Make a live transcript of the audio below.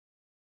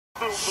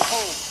La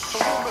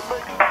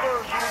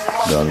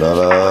la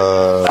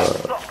la.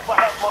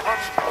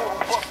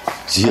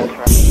 Yeah.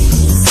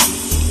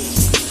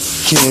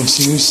 Can't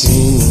you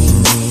see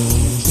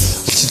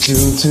what you do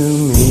to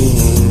me?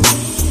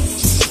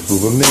 We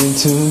were meant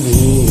to be.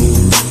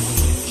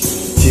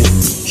 Yeah,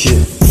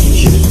 yeah,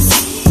 yeah.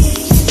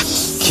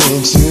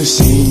 Can't you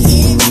see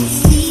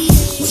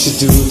what you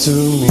do to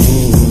me?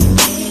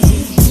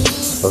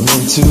 We're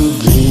meant to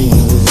be.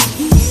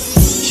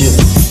 Yeah,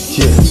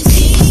 yeah.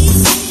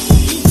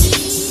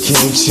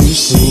 Can't you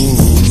see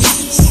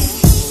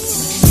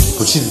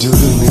what you do to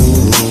me?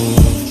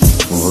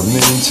 We're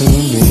meant to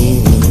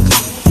be.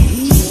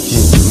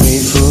 Yeah, you're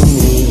made for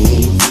me.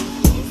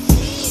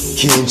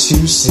 Can't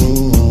you see?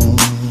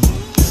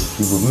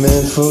 You were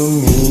meant for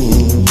me.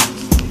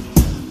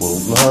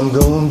 What I'm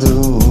gonna do?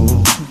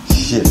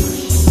 Yeah.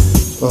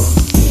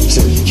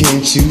 So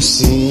can't you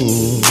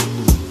see?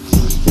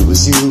 It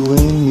was you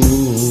and me.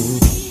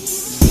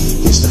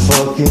 It's the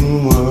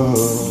fucking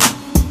world.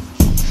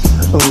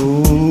 Oh,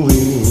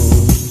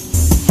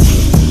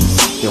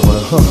 you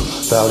wanna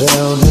bow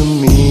down to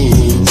me,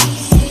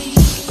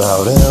 bow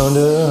down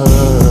to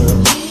her,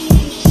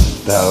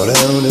 bow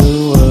down to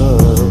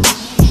us.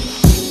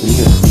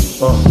 Yeah,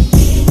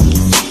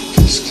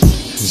 cause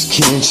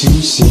can't you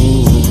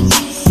see?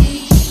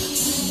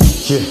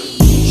 Yeah,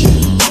 yeah,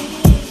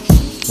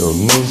 you're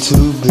meant to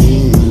be.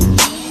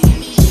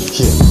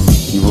 Yeah,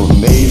 you were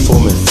made for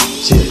me.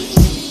 Yeah,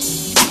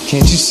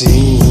 can't you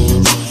see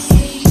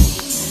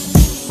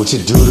what you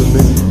do to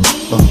me?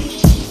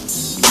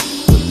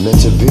 We're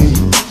meant to be.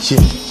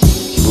 Yeah,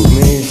 you were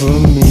made for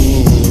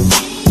me.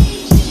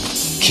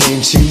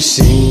 Can't you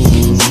see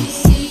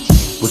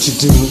what you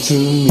do to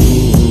me?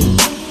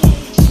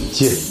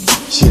 Yeah,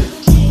 yeah.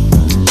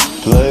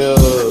 Playah.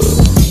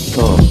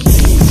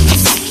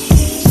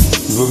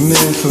 You were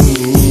meant for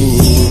me.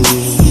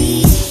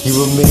 You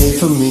were made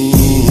for me.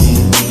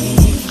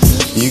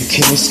 You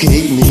can't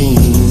escape me.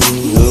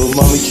 Little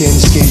mommy can't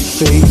escape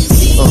fate.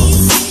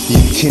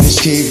 You can't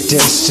escape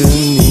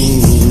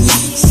destiny.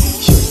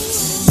 Yeah,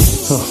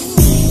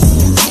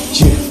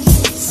 yeah.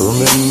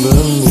 Remember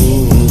me.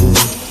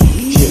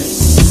 Yeah,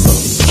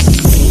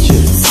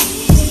 yeah.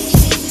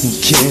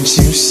 Can't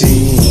you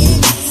see?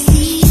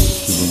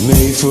 You were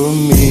made for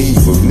me.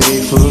 You were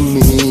made for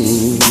me.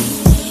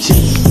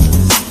 Yeah,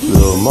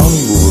 little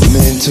mommy, we were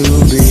meant to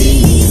be.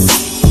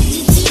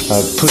 I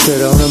put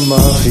that on the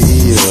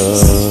mafia.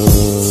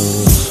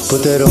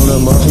 Put that on the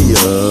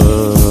mafia.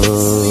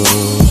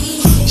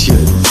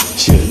 Yeah,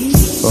 yeah,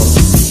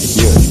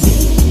 yeah,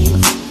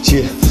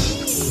 yeah.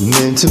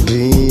 Meant to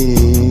be.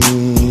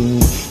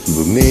 You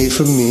were made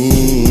for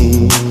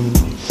me.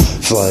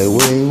 Fly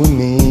away with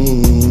me.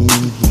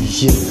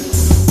 Yeah,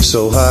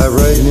 so high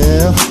right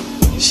now.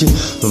 Yeah,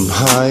 I'm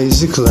high as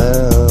the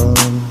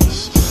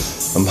clouds.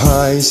 I'm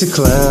high as the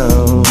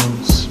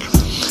clouds.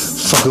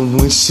 Fucking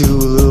with you,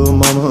 little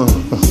mama.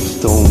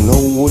 Don't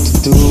know what to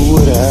do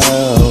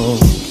without.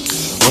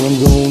 What I'm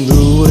gonna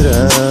do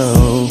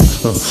without.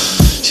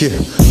 Yeah,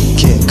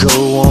 can't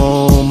go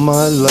on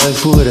my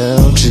life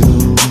without you.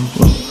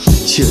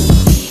 Yeah,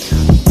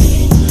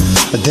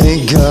 I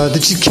thank God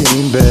that you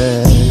came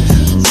back.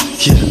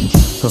 Yeah,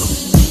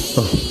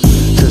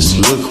 cause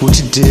look what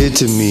you did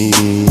to me.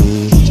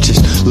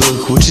 Just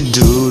look what you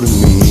do to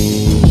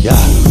me. Yeah,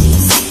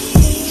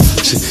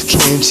 so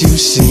can't you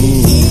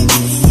see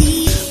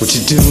what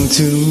you do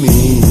to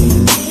me?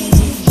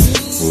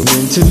 We're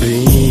meant to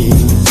be.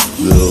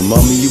 Little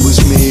mommy, you was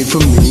made for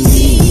me.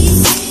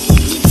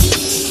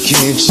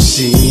 Can't you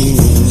see?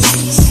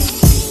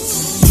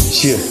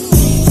 Yeah,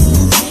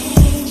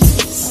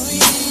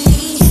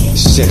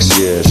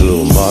 sexy ass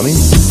little mommy.